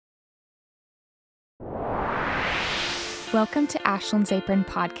Welcome to Ashlyn's Apron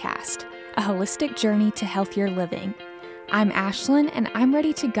Podcast, a holistic journey to healthier living. I'm Ashlyn, and I'm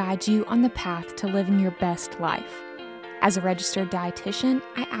ready to guide you on the path to living your best life. As a registered dietitian,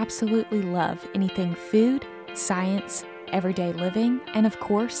 I absolutely love anything food, science, everyday living, and of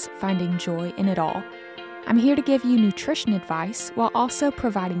course, finding joy in it all. I'm here to give you nutrition advice while also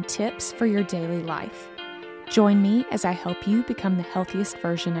providing tips for your daily life. Join me as I help you become the healthiest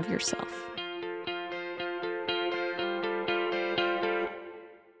version of yourself.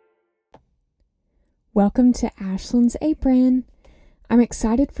 Welcome to Ashlyn's Apron. I'm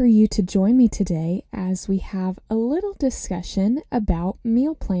excited for you to join me today as we have a little discussion about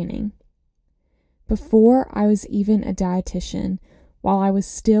meal planning. Before I was even a dietitian, while I was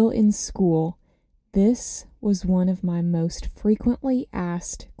still in school, this was one of my most frequently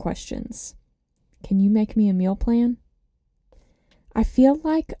asked questions. Can you make me a meal plan? I feel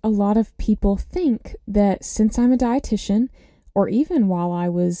like a lot of people think that since I'm a dietitian, or even while I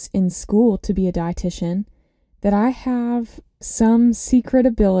was in school to be a dietitian, that I have some secret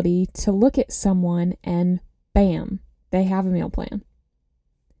ability to look at someone and bam, they have a meal plan.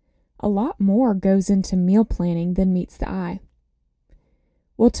 A lot more goes into meal planning than meets the eye.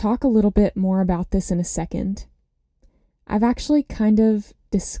 We'll talk a little bit more about this in a second. I've actually kind of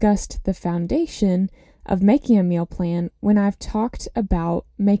discussed the foundation of making a meal plan when I've talked about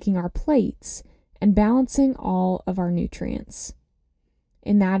making our plates and balancing all of our nutrients.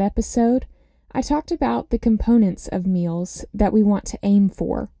 In that episode, I talked about the components of meals that we want to aim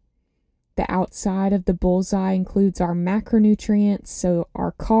for. The outside of the bullseye includes our macronutrients, so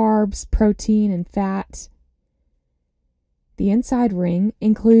our carbs, protein, and fat. The inside ring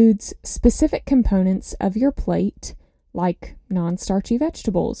includes specific components of your plate, like non-starchy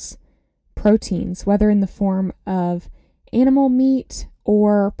vegetables, proteins, whether in the form of animal meat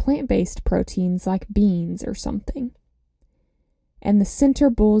or plant-based proteins like beans or something. And the center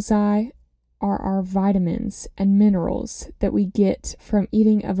bullseye are our vitamins and minerals that we get from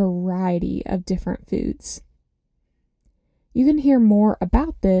eating a variety of different foods. You can hear more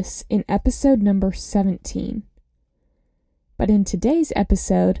about this in episode number 17. But in today's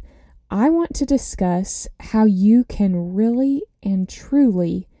episode, I want to discuss how you can really and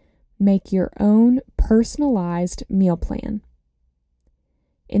truly make your own personalized meal plan.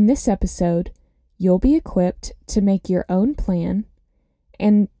 In this episode, you'll be equipped to make your own plan,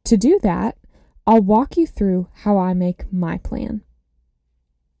 and to do that, I'll walk you through how I make my plan.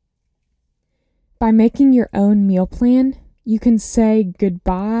 By making your own meal plan, you can say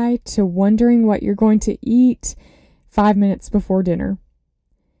goodbye to wondering what you're going to eat 5 minutes before dinner.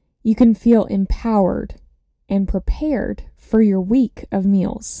 You can feel empowered and prepared for your week of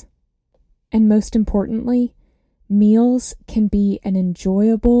meals. And most importantly, meals can be an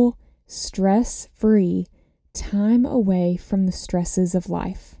enjoyable, stress-free time away from the stresses of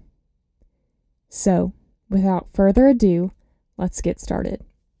life. So, without further ado, let's get started.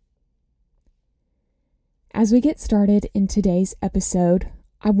 As we get started in today's episode,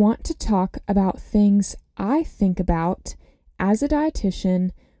 I want to talk about things I think about as a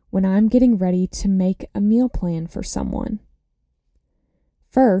dietitian when I'm getting ready to make a meal plan for someone.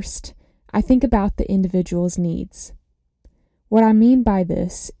 First, I think about the individual's needs. What I mean by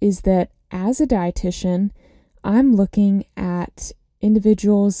this is that as a dietitian, I'm looking at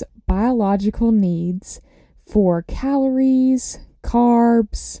individuals' biological needs for calories,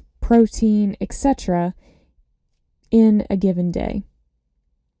 carbs, protein, etc. in a given day.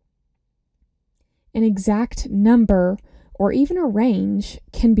 An exact number or even a range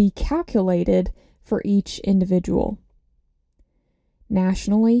can be calculated for each individual.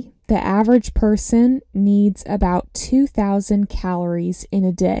 Nationally, the average person needs about 2,000 calories in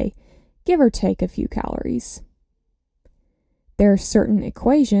a day, give or take a few calories. There are certain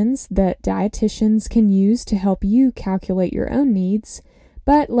equations that dietitians can use to help you calculate your own needs,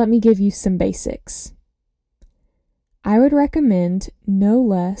 but let me give you some basics. I would recommend no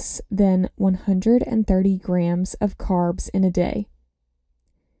less than 130 grams of carbs in a day.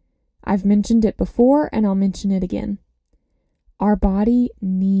 I've mentioned it before and I'll mention it again. Our body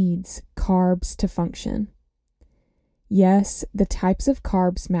needs carbs to function. Yes, the types of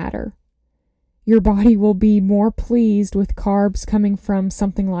carbs matter. Your body will be more pleased with carbs coming from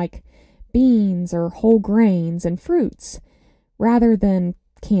something like beans or whole grains and fruits rather than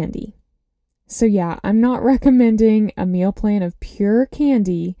candy. So yeah, I'm not recommending a meal plan of pure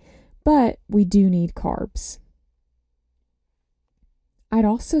candy, but we do need carbs. I'd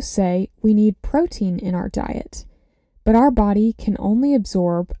also say we need protein in our diet, but our body can only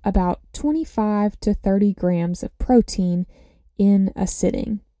absorb about 25 to 30 grams of protein in a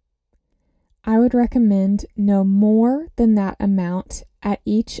sitting. I would recommend no more than that amount at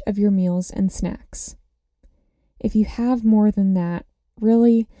each of your meals and snacks. If you have more than that,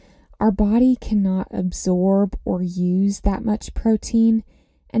 really, our body cannot absorb or use that much protein,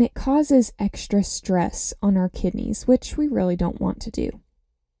 and it causes extra stress on our kidneys, which we really don't want to do.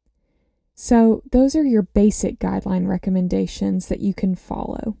 So those are your basic guideline recommendations that you can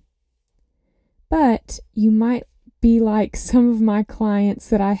follow. But you might be like some of my clients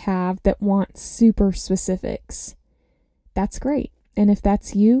that I have that want super specifics. That's great. And if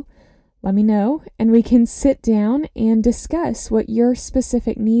that's you, let me know, and we can sit down and discuss what your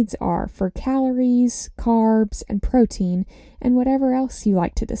specific needs are for calories, carbs, and protein, and whatever else you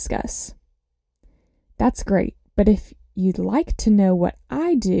like to discuss. That's great, but if you'd like to know what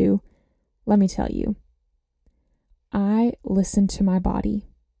I do, let me tell you. I listen to my body.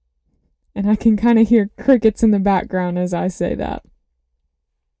 And I can kind of hear crickets in the background as I say that.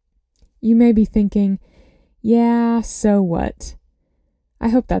 You may be thinking, yeah, so what? I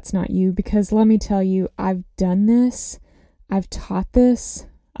hope that's not you, because let me tell you, I've done this, I've taught this,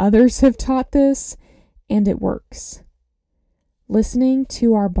 others have taught this, and it works. Listening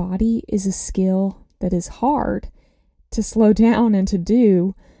to our body is a skill that is hard to slow down and to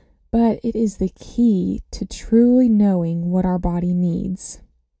do, but it is the key to truly knowing what our body needs.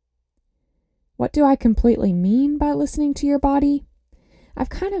 What do I completely mean by listening to your body? I've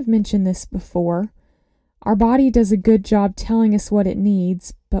kind of mentioned this before. Our body does a good job telling us what it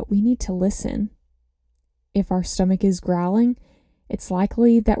needs, but we need to listen. If our stomach is growling, it's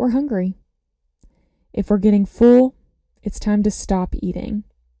likely that we're hungry. If we're getting full, it's time to stop eating.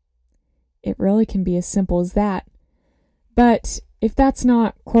 It really can be as simple as that. But if that's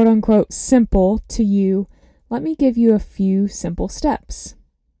not quote unquote simple to you, let me give you a few simple steps.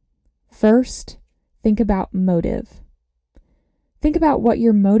 First, think about motive. Think about what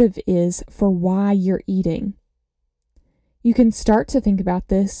your motive is for why you're eating. You can start to think about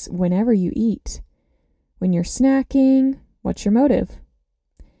this whenever you eat. When you're snacking, what's your motive?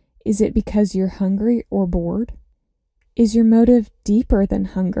 Is it because you're hungry or bored? Is your motive deeper than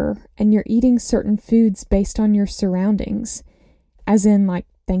hunger and you're eating certain foods based on your surroundings, as in like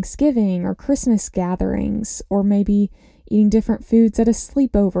Thanksgiving or Christmas gatherings, or maybe eating different foods at a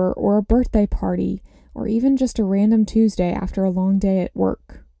sleepover or a birthday party, or even just a random Tuesday after a long day at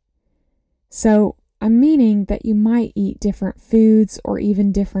work? So I'm meaning that you might eat different foods or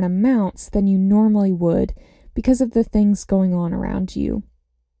even different amounts than you normally would because of the things going on around you.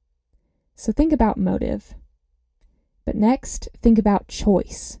 So think about motive. But next, think about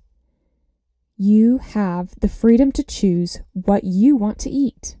choice. You have the freedom to choose what you want to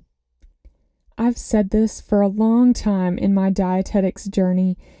eat. I've said this for a long time in my dietetics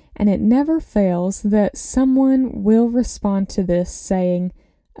journey, and it never fails that someone will respond to this saying,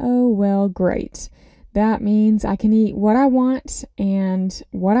 "Oh, well, great. That means I can eat what I want, and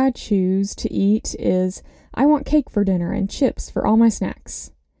what I choose to eat is I want cake for dinner and chips for all my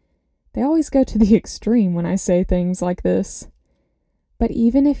snacks." They always go to the extreme when I say things like this. But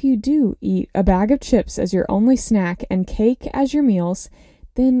even if you do eat a bag of chips as your only snack and cake as your meals,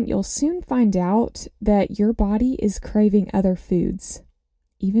 then you'll soon find out that your body is craving other foods,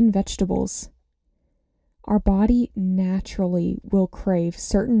 even vegetables. Our body naturally will crave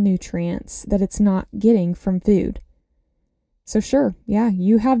certain nutrients that it's not getting from food. So sure, yeah,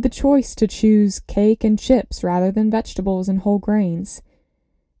 you have the choice to choose cake and chips rather than vegetables and whole grains.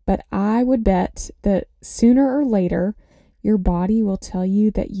 But I would bet that sooner or later, your body will tell you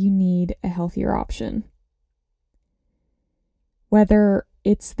that you need a healthier option. Whether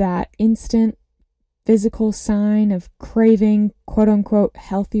it's that instant physical sign of craving quote-unquote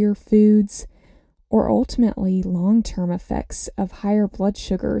healthier foods, or ultimately long-term effects of higher blood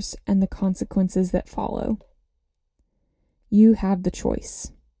sugars and the consequences that follow. You have the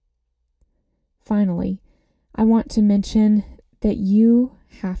choice. Finally, I want to mention that you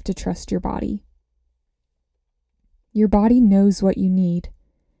have to trust your body. Your body knows what you need.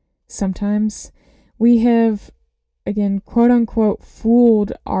 Sometimes we have, again, quote unquote,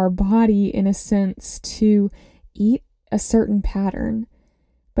 fooled our body in a sense to eat a certain pattern.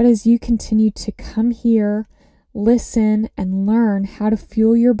 But as you continue to come here, listen, and learn how to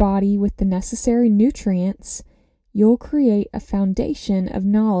fuel your body with the necessary nutrients, you'll create a foundation of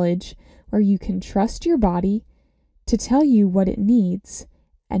knowledge where you can trust your body to tell you what it needs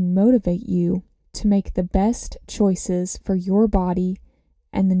and motivate you to make the best choices for your body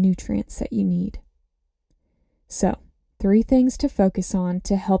and the nutrients that you need. So, 3 things to focus on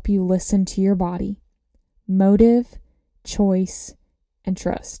to help you listen to your body: motive, choice, and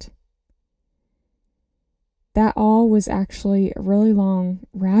trust. That all was actually a really long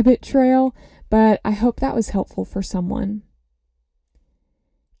rabbit trail, but I hope that was helpful for someone.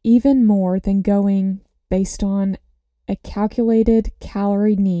 Even more than going based on a calculated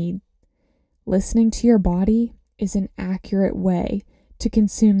calorie need, listening to your body is an accurate way to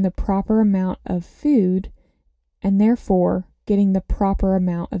consume the proper amount of food and therefore getting the proper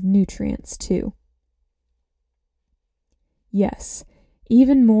amount of nutrients too. Yes,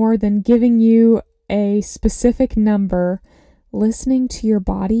 even more than giving you a specific number, listening to your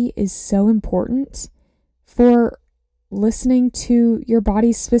body is so important for listening to your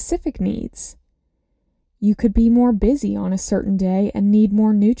body's specific needs. You could be more busy on a certain day and need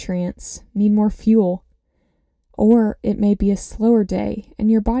more nutrients, need more fuel. Or it may be a slower day and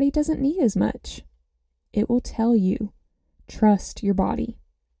your body doesn't need as much. It will tell you. Trust your body.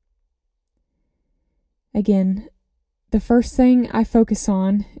 Again, the first thing I focus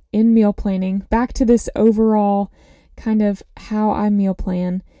on in meal planning, back to this overall kind of how I meal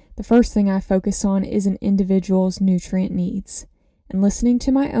plan, the first thing I focus on is an individual's nutrient needs. And listening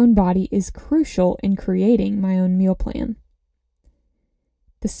to my own body is crucial in creating my own meal plan.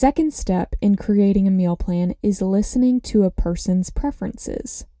 The second step in creating a meal plan is listening to a person's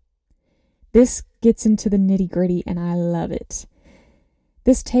preferences. This gets into the nitty-gritty and I love it.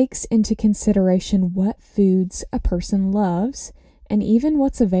 This takes into consideration what foods a person loves and even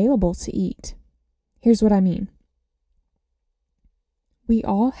what's available to eat. Here's what I mean. We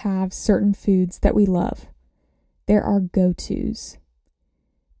all have certain foods that we love. There are go-tos.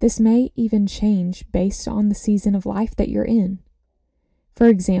 This may even change based on the season of life that you're in. For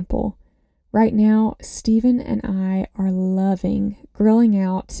example, right now, Stephen and I are loving grilling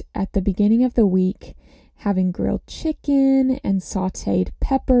out at the beginning of the week, having grilled chicken and sauteed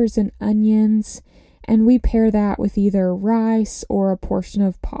peppers and onions, and we pair that with either rice or a portion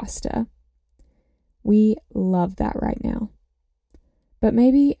of pasta. We love that right now. But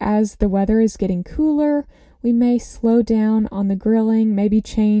maybe as the weather is getting cooler, we may slow down on the grilling, maybe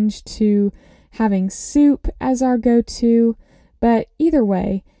change to having soup as our go-to, but either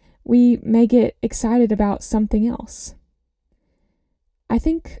way, we may get excited about something else. I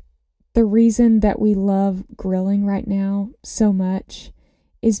think the reason that we love grilling right now so much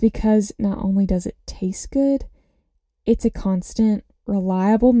is because not only does it taste good, it's a constant,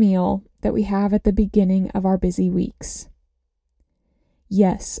 reliable meal that we have at the beginning of our busy weeks.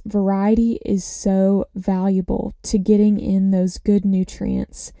 Yes, variety is so valuable to getting in those good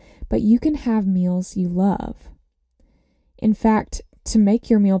nutrients, but you can have meals you love. In fact, to make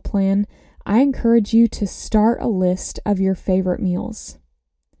your meal plan, I encourage you to start a list of your favorite meals.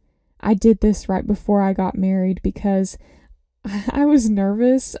 I did this right before I got married because I was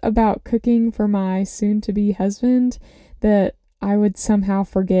nervous about cooking for my soon-to-be husband, that I would somehow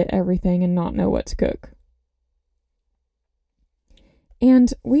forget everything and not know what to cook.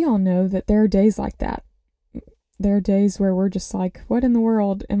 And we all know that there are days like that. There are days where we're just like, what in the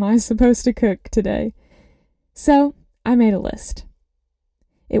world am I supposed to cook today? So I made a list.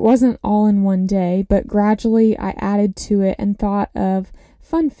 It wasn't all in one day, but gradually I added to it and thought of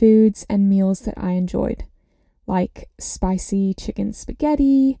fun foods and meals that I enjoyed, like spicy chicken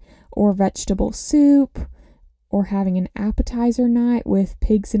spaghetti or vegetable soup, or having an appetizer night with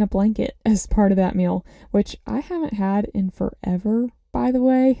pigs in a blanket as part of that meal, which I haven't had in forever, by the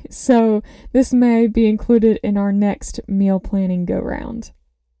way, so this may be included in our next meal planning go-round.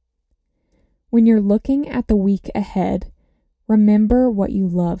 When you're looking at the week ahead, remember what you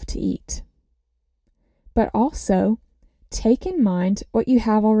love to eat. But also, take in mind what you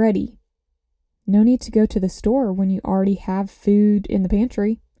have already. No need to go to the store when you already have food in the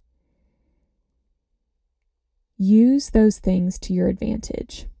pantry. Use those things to your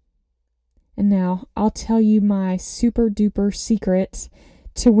advantage. And now I'll tell you my super duper secret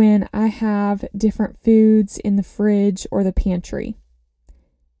to when I have different foods in the fridge or the pantry.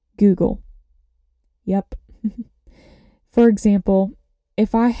 Google. Yep. For example,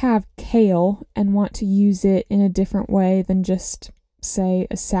 if I have kale and want to use it in a different way than just, say,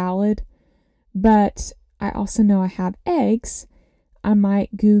 a salad, but I also know I have eggs, I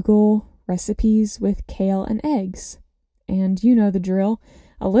might Google recipes with kale and eggs. And you know the drill.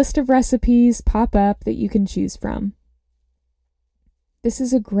 A list of recipes pop up that you can choose from. This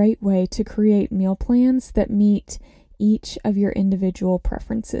is a great way to create meal plans that meet each of your individual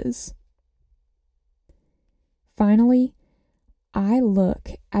preferences. Finally, I look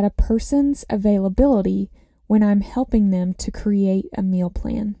at a person's availability when I'm helping them to create a meal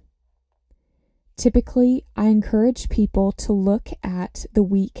plan. Typically, I encourage people to look at the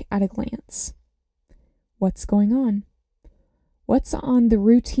week at a glance. What's going on? What's on the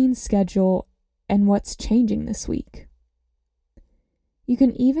routine schedule and what's changing this week. You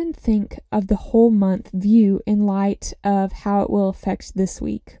can even think of the whole month view in light of how it will affect this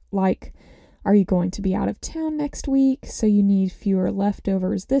week. Like, are you going to be out of town next week, so you need fewer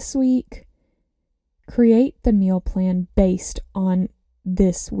leftovers this week? Create the meal plan based on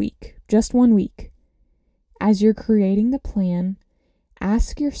this week, just 1 week. As you're creating the plan,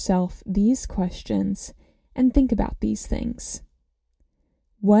 ask yourself these questions and think about these things.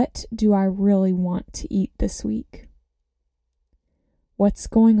 What do I really want to eat this week? What's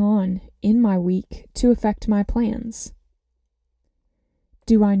going on in my week to affect my plans?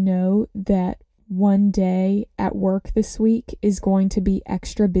 Do I know that one day at work this week is going to be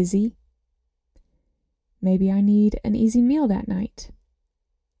extra busy? Maybe I need an easy meal that night.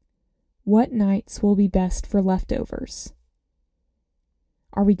 What nights will be best for leftovers?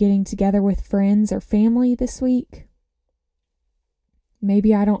 Are we getting together with friends or family this week?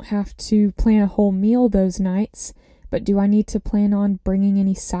 Maybe I don't have to plan a whole meal those nights, but do I need to plan on bringing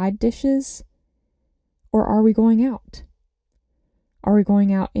any side dishes? Or are we going out? Are we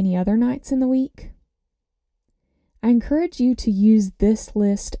going out any other nights in the week? I encourage you to use this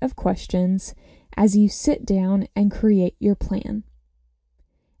list of questions as you sit down and create your plan.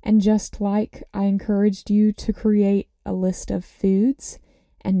 And just like I encouraged you to create a list of foods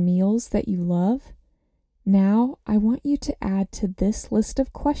and meals that you love, now I want you to add to this list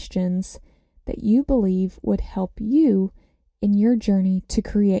of questions that you believe would help you in your journey to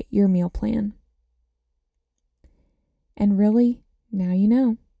create your meal plan. And really, now you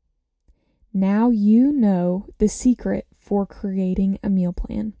know. Now you know the secret for creating a meal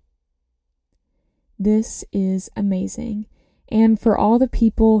plan. This is amazing. And for all the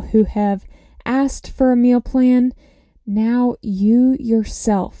people who have asked for a meal plan, now you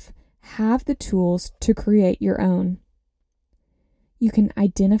yourself have the tools to create your own. You can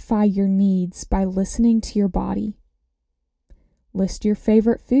identify your needs by listening to your body. List your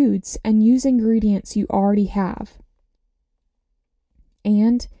favorite foods and use ingredients you already have.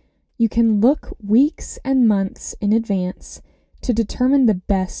 And you can look weeks and months in advance to determine the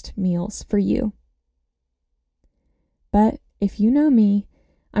best meals for you. But if you know me,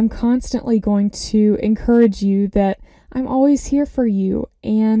 I'm constantly going to encourage you that I'm always here for you,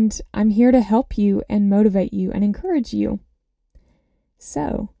 and I'm here to help you and motivate you and encourage you.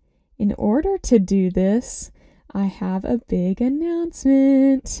 So, in order to do this, I have a big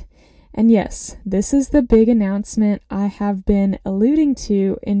announcement. And yes, this is the big announcement I have been alluding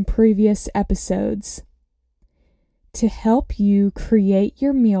to in previous episodes. To help you create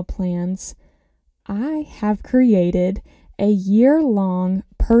your meal plans, I have created a year-long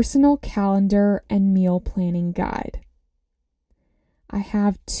personal calendar and meal planning guide. I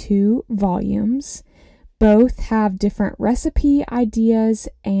have 2 volumes. Both have different recipe ideas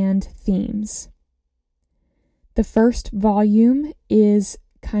and themes. The first volume is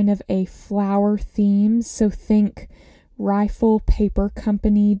kind of a flower theme, so think Rifle Paper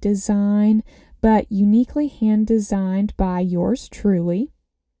Company design, but uniquely hand designed by yours truly.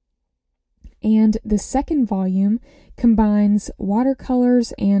 And the second volume combines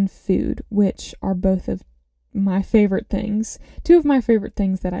watercolors and food, which are both of my favorite things, 2 of my favorite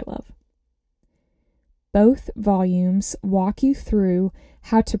things that I love. Both volumes walk you through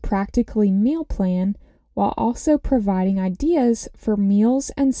how to practically meal plan while also providing ideas for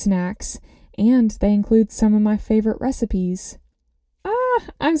meals and snacks, and they include some of my favorite recipes.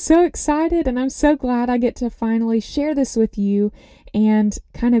 I'm so excited, and I'm so glad I get to finally share this with you and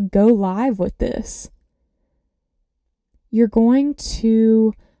kind of go live with this. You're going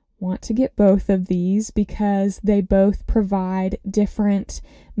to want to get both of these because they both provide different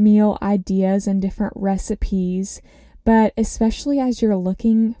meal ideas and different recipes. But especially as you're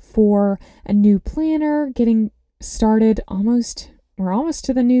looking for a new planner, getting started we're almost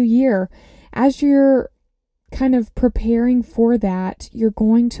to the new year. As you're kind of preparing for that, you're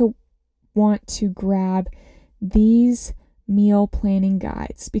going to want to grab these meal planning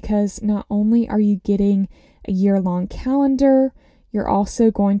guides because not only are you getting a year-long calendar, you're also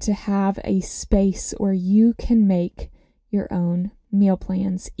going to have a space where you can make your own meal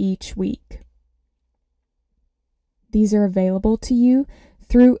plans each week. These are available to you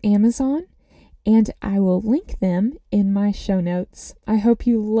through Amazon, and I will link them in my show notes. I hope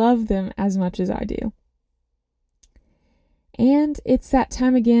you love them as much as I do. And it's that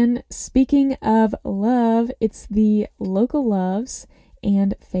time again. Speaking of love, it's the Local Loves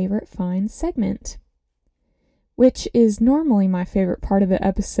and Favorite Finds segment, which is normally my favorite part of the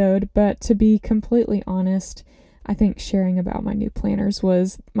episode, but to be completely honest, I think sharing about my new planners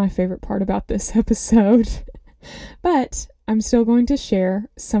was my favorite part about this episode. But I'm still going to share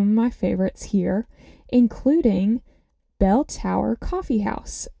some of my favorites here, including Bell Tower Coffee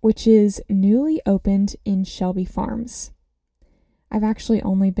House, which is newly opened in Shelby Farms. I've actually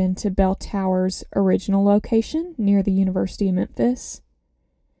only been to Bell Tower's original location near the University of Memphis.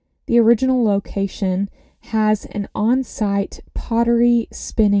 The original location has an on-site pottery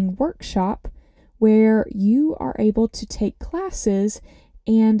spinning workshop where you are able to take classes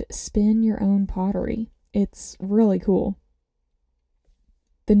and spin your own pottery. It's really cool.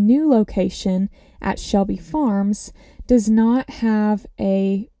 The new location at Shelby Farms does not have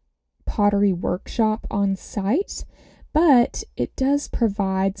a pottery workshop on site, but it does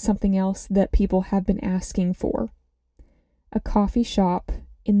provide something else that people have been asking for: a coffee shop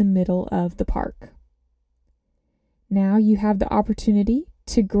in the middle of the park. Now you have the opportunity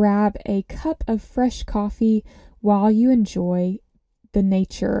to grab a cup of fresh coffee while you enjoy the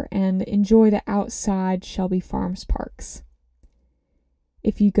nature and enjoy the outside Shelby Farms parks.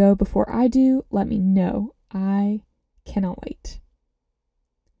 If you go before I do, let me know. I cannot wait.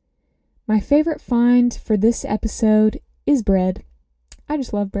 My favorite find for this episode is bread. I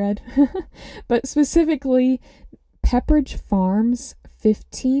just love bread. But specifically, Pepperidge Farms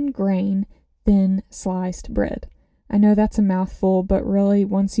 15 grain thin sliced bread. I know that's a mouthful, but really,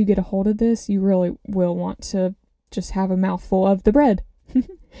 once you get a hold of this, you really will want to just have a mouthful of the bread.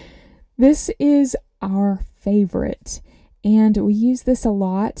 This is our favorite, and we use this a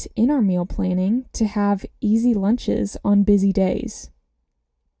lot in our meal planning to have easy lunches on busy days.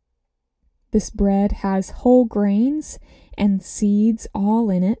 This bread has whole grains and seeds all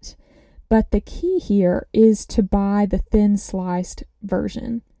in it, but the key here is to buy the thin sliced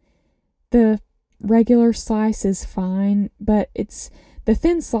version. The regular slice is fine, but the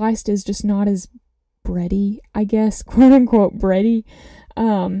thin sliced is just not as bready, I guess, quote unquote bready.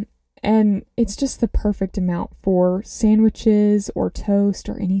 And it's just the perfect amount for sandwiches or toast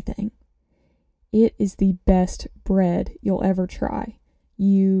or anything. It is the best bread you'll ever try.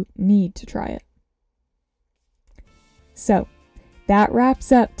 You need to try it. So, that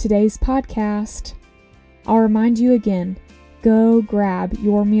wraps up today's podcast. I'll remind you again, go grab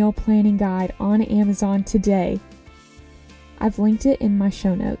your meal planning guide on Amazon today. I've linked it in my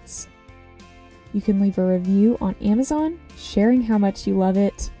show notes. You can leave a review on Amazon, sharing how much you love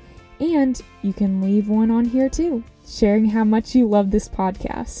it, and you can leave one on here too, sharing how much you love this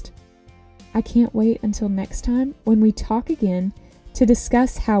podcast. I can't wait until next time when we talk again to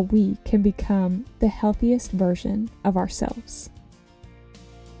discuss how we can become the healthiest version of ourselves.